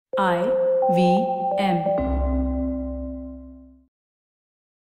IVM.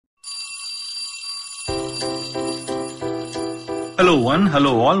 Hello one,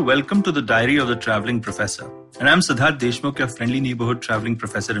 hello all. Welcome to the Diary of the Traveling Professor. And I'm Siddharth Deshmukh, your friendly neighborhood traveling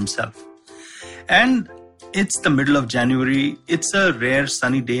professor himself. And it's the middle of January. It's a rare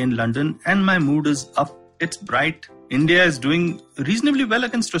sunny day in London and my mood is up. It's bright. India is doing reasonably well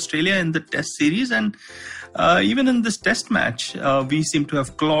against Australia in the test series, and even in this test match, we seem to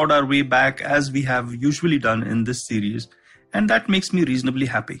have clawed our way back as we have usually done in this series, and that makes me reasonably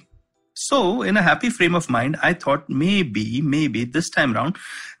happy. So, in a happy frame of mind, I thought maybe this time round,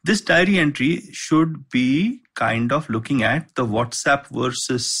 this diary entry should be kind of looking at the WhatsApp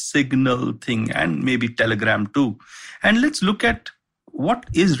versus Signal thing, and maybe Telegram too. And let's look at what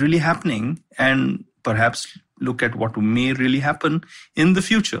is really happening and perhaps look at what may really happen in the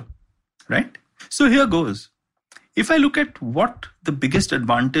future, right? So here goes. If I look at what the biggest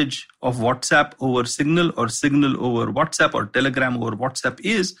advantage of WhatsApp over Signal or Signal over WhatsApp or Telegram over WhatsApp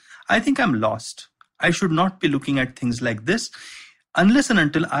is, I think I'm lost. I should not be looking at things like this unless and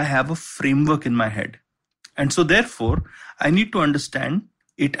until I have a framework in my head. And so therefore, I need to understand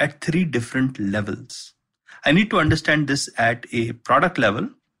it at three different levels. I need to understand this at a product level.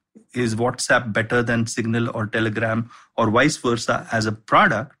 Is WhatsApp better than Signal or Telegram or vice versa as a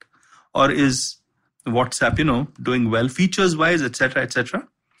product? Or is WhatsApp, doing well features wise, etc., etc.?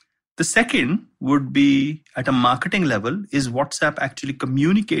 The second would be at a marketing level. Is WhatsApp actually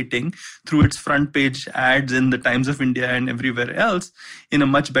communicating through its front page ads in the Times of India and everywhere else in a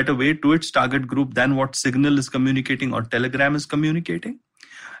much better way to its target group than what Signal is communicating or Telegram is communicating?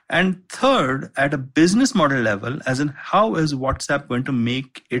 And third, at a business model level, as in how is WhatsApp going to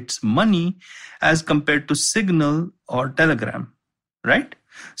make its money as compared to Signal or Telegram, right?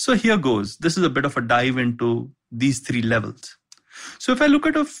 So here goes. This is a bit of a dive into these three levels. So if I look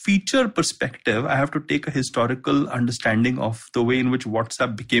at a feature perspective, I have to take a historical understanding of the way in which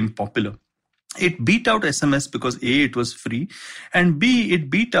WhatsApp became popular. It beat out SMS because A, it was free, and B, it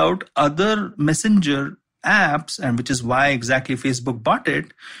beat out other messenger apps, and which is why exactly Facebook bought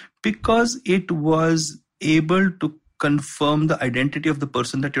it, because it was able to confirm the identity of the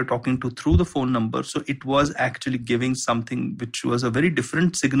person that you're talking to through the phone number. So it was actually giving something which was a very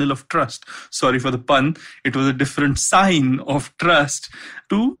different signal of trust. Sorry for the pun. It was a different sign of trust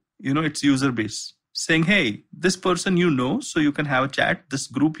to, its user base, saying, hey, this person so you can have a chat, this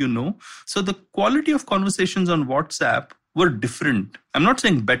group So the quality of conversations on WhatsApp were different. I'm not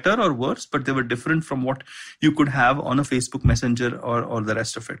saying better or worse, but they were different from what you could have on a Facebook Messenger or the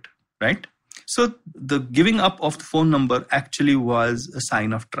rest of it, right? So the giving up of the phone number actually was a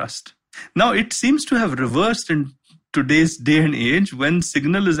sign of trust. Now it seems to have reversed in today's day and age when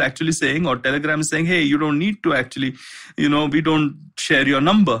Signal is actually saying, or Telegram is saying, hey, you don't need to actually, we don't share your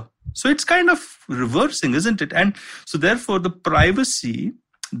number. So it's kind of reversing, isn't it? And so therefore the privacy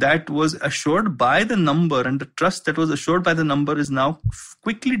that was assured by the number and the trust that was assured by the number is now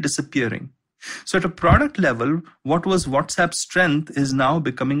quickly disappearing. So at a product level, what was WhatsApp's strength is now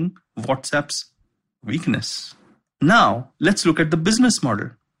becoming WhatsApp's weakness. Now, let's look at the business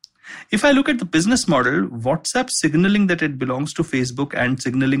model. If I look at the business model, WhatsApp signaling that it belongs to Facebook and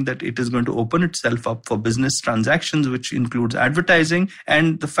signaling that it is going to open itself up for business transactions, which includes advertising,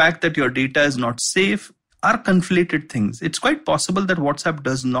 and the fact that your data is not safe, are conflated things. It's quite possible that WhatsApp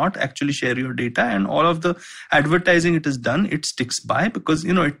does not actually share your data, and all of the advertising it has done, it sticks by because,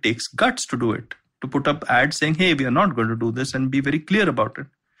 it takes guts to do it, to put up ads saying, hey, we are not going to do this, and be very clear about it.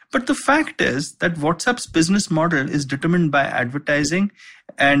 But the fact is that WhatsApp's business model is determined by advertising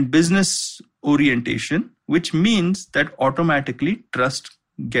and business orientation, which means that automatically trust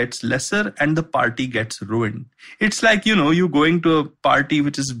gets lesser and the party gets ruined. It's like, you going to a party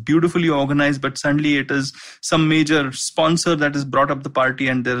which is beautifully organized, but suddenly it is some major sponsor that has brought up the party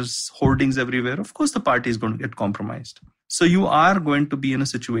and there's hoardings everywhere. Of course, the party is going to get compromised. So you are going to be in a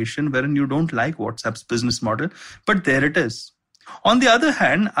situation wherein you don't like WhatsApp's business model, but there it is. On the other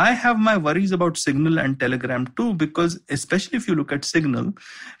hand, I have my worries about Signal and Telegram too, because especially if you look at Signal,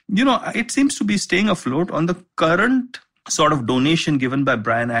 it seems to be staying afloat on the current sort of donation given by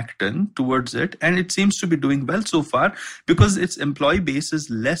Brian Acton towards it, and it seems to be doing well so far because its employee base is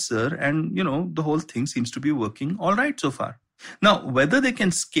lesser, and the whole thing seems to be working all right so far. Now, whether they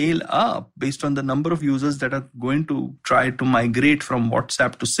can scale up based on the number of users that are going to try to migrate from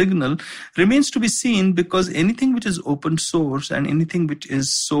WhatsApp to Signal remains to be seen, because anything which is open source and anything which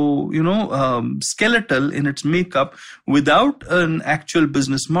is so, skeletal in its makeup without an actual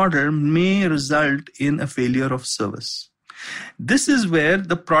business model may result in a failure of service. This is where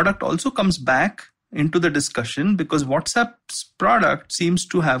the product also comes back into the discussion because WhatsApp's product seems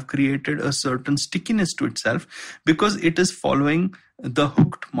to have created a certain stickiness to itself because it is following the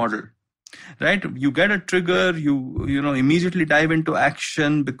hooked model. Right, you get a trigger, you immediately dive into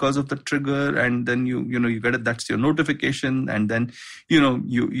action because of the trigger, and then you get it. That's your notification, and then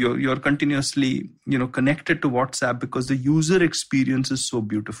you're continuously connected to WhatsApp because the user experience is so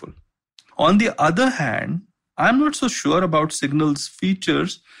beautiful. On the other hand, I'm not so sure about Signal's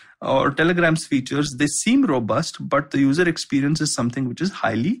features or Telegram's features. They seem robust, but the user experience is something which is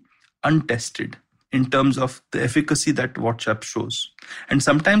highly untested in terms of the efficacy that WhatsApp shows. And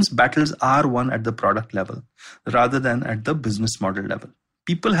sometimes battles are won at the product level rather than at the business model level.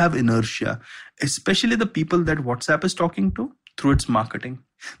 People have inertia, especially the people that WhatsApp is talking to through its marketing.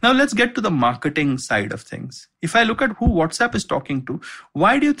 Now let's get to the marketing side of things. If I look at who WhatsApp is talking to,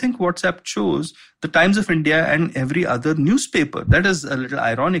 why do you think WhatsApp chose the Times of India and every other newspaper? That is a little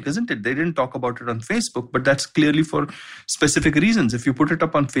ironic, isn't it? They didn't talk about it on Facebook, but that's clearly for specific reasons. If you put it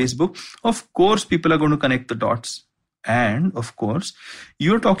up on Facebook, of course, people are going to connect the dots. And of course,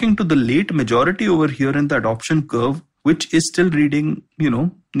 you're talking to the late majority over here in the adoption curve, which is still reading,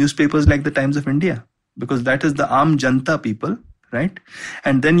 newspapers like the Times of India, because that is the Aam Janta people. Right.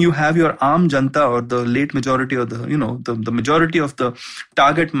 And then you have your Aam Janta, or the late majority, or the majority of the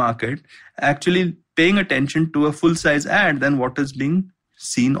target market actually paying attention to a full size ad than what is being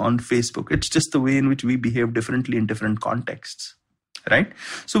seen on Facebook. It's just the way in which we behave differently in different contexts. Right.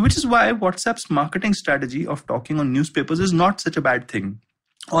 So which is why WhatsApp's marketing strategy of talking on newspapers is not such a bad thing.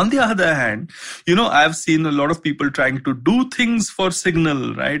 On the other hand, I've seen a lot of people trying to do things for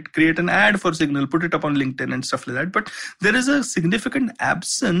Signal, right? Create an ad for Signal, put it up on LinkedIn and stuff like that. But there is a significant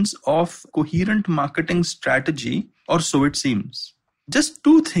absence of coherent marketing strategy, or so it seems. Just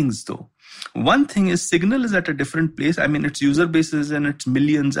two things though. One thing is Signal is at a different place. I mean, its user base is in its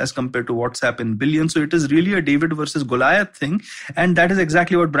millions as compared to WhatsApp in billions. So it is really a David versus Goliath thing. And that is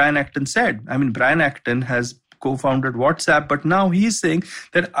exactly what Brian Acton said. I mean, Brian Acton has co-founded WhatsApp, but now he's saying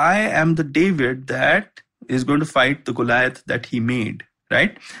that I am the David that is going to fight the Goliath that he made,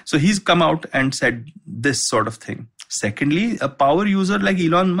 right? So he's come out and said this sort of thing. Secondly, a power user like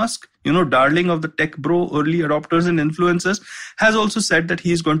Elon Musk, darling of the tech bro, early adopters and influencers, has also said that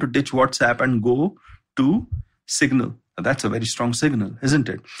he's going to ditch WhatsApp and go to Signal. That's a very strong signal, isn't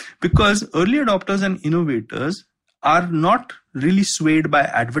it? Because early adopters and innovators are not really swayed by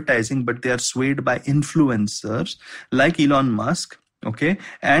advertising, but they are swayed by influencers like Elon Musk, okay,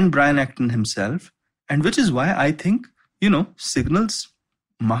 and Brian Acton himself. And which is why I think, Signal's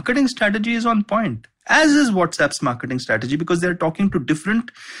marketing strategy is on point, as is WhatsApp's marketing strategy, because they're talking to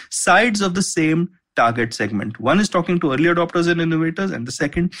different sides of the same target segment. One is talking to early adopters and innovators, and the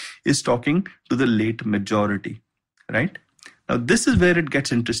second is talking to the late majority, right? Now, this is where it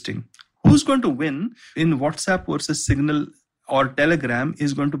gets interesting. Who's going to win in WhatsApp versus Signal or Telegram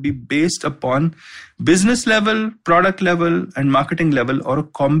is going to be based upon business level, product level, and marketing level, or a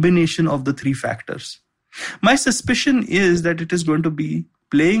combination of the three factors. My suspicion is that it is going to be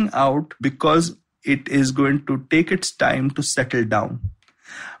playing out because it is going to take its time to settle down.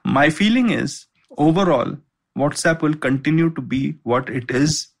 My feeling is overall, WhatsApp will continue to be what it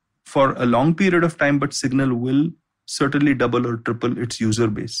is for a long period of time, but Signal will certainly double or triple its user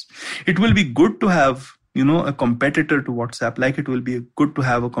base. It will be good to have, a competitor to WhatsApp, like it will be good to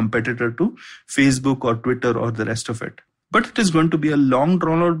have a competitor to Facebook or Twitter or the rest of it. But it is going to be a long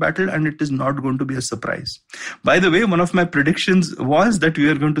drawn out battle, and it is not going to be a surprise. By the way, one of my predictions was that we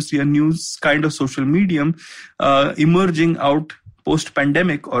are going to see a new kind of social medium emerging out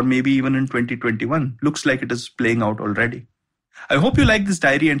post-pandemic, or maybe even in 2021. Looks like it is playing out already. I hope you like this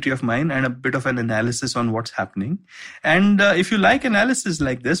diary entry of mine and a bit of an analysis on what's happening. And if you like analysis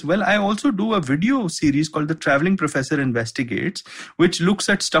like this, well, I also do a video series called The Traveling Professor Investigates, which looks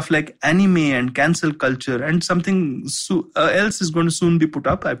at stuff like anime and cancel culture, and something else is going to soon be put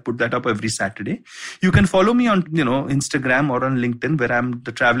up. I put that up every Saturday. You can follow me on, Instagram or on LinkedIn, where I'm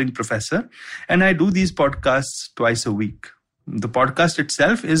The Traveling Professor. And I do these podcasts twice a week. The podcast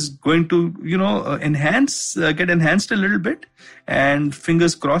itself is going to, get enhanced a little bit, and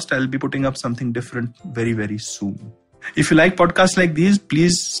fingers crossed, I'll be putting up something different very, very soon. If you like podcasts like these,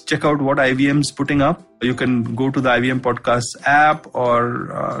 please check out what IVM's putting up. You can go to the IVM Podcast app,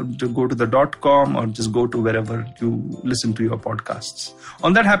 or go to the .com, or just go to wherever you listen to your podcasts.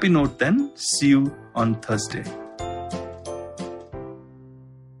 On that happy note then, see you on Thursday.